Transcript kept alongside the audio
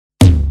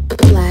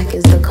Klassik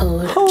is the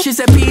code. She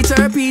said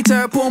Peter,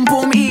 Peter, pum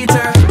pum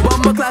eater.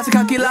 Bumble classic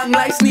hockey long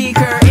like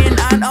sneaker. In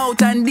and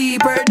out and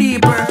deeper,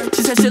 deeper.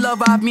 She said she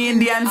love have me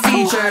Indian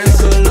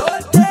features.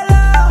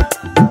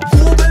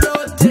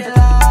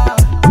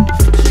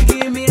 She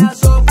give me a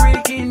so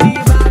freak in the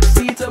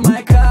backseat of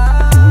my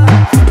car.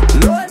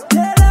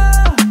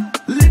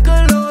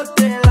 Little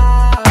Lotella.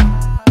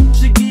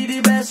 She give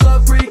the best so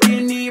freak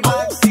in the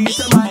backseat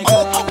of my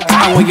car.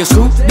 And when you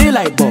screw the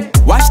light bulb,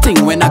 watch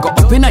thing when I go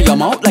up in your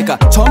mouth like a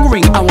tongue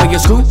ring. And when you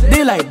screw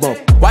the light bulb,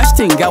 watch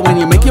thing girl when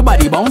you make your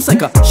body bounce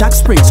like a shock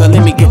spring. So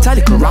let me get a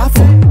little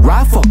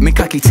raffle, make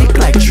cocky tick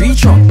like tree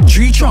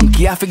trunk.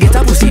 Yeah, I forget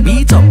a pussy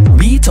beat up.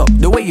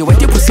 The way you wet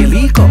your pussy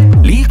leak up.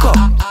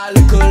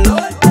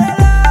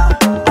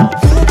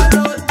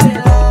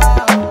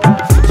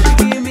 She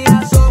give me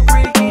a so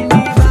freak in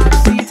the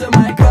backseat of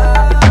my car.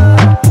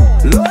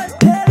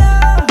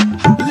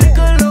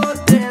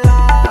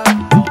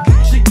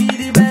 She give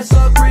the best so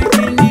freak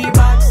in the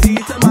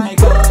backseat of my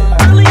car.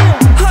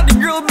 How the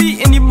girl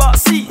be in the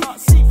backseat?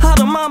 How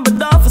the man but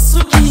down for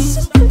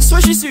Suki?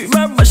 Swear she sweet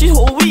man but she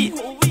whole week.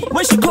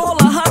 When she call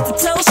I had to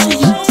tell she.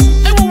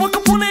 Everyone walk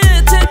up on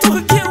it, take took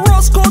a kid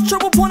Ross, call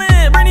trouble on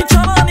it. Rainy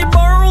China on the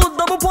barrel,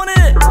 double on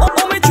it.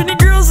 All my Trinity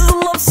girls is a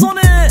love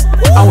sonnet.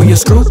 And when you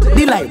screw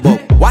the light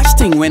bulb, watch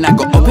thing when I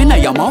go up in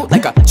your mouth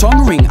like a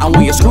tongue ring. And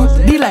when you screw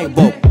the light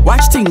bulb,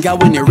 watch thing girl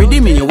when you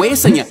rhythm in your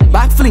waist and your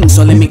back fling.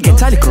 So let me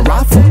get a little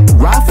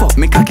raffle,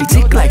 make cocky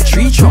tick like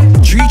tree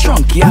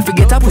trunk. Yeah, I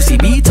forget a pussy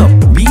beat up.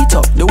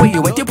 The way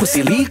you wet your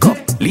pussy leak up.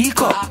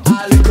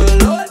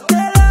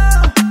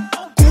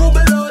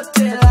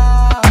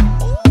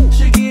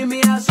 She give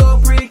me a so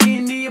freak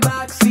in the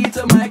backseat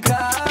of my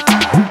car.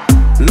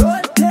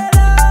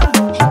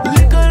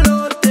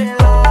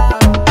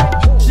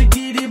 She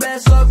give the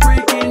best so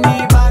freak in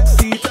the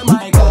backseat of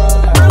my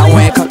car. I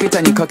want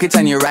you cock it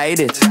and you ride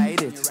it.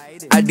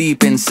 I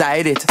deep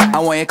inside it. I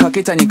want you cock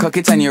it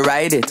and you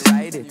ride it.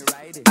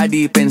 I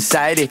deep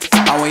inside it.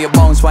 I want you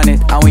bounce on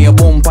it. I want you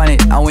boom on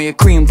it. I want you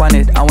cream on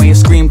it. I want you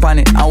scream on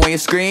it. I want you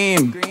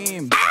scream.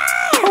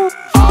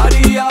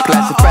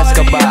 Klassik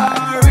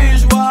Frescobar.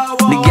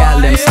 The gal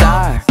them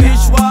star.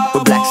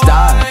 With black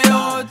star.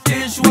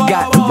 We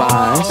got the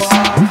bars.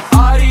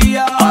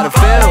 Father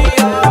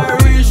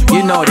Philis.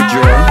 You know the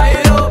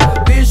drill.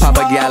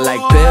 Papa gal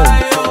like pill.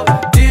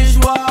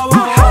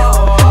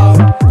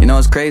 You know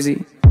what's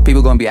crazy?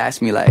 People gonna be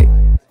asking me like,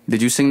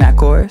 did you sing that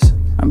chorus?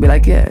 I'll be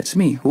like, yeah, it's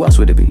me. Who else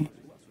would it be?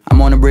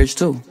 I'm on the bridge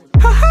too.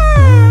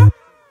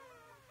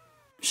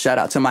 Shout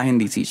out to my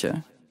Hindi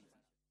teacher.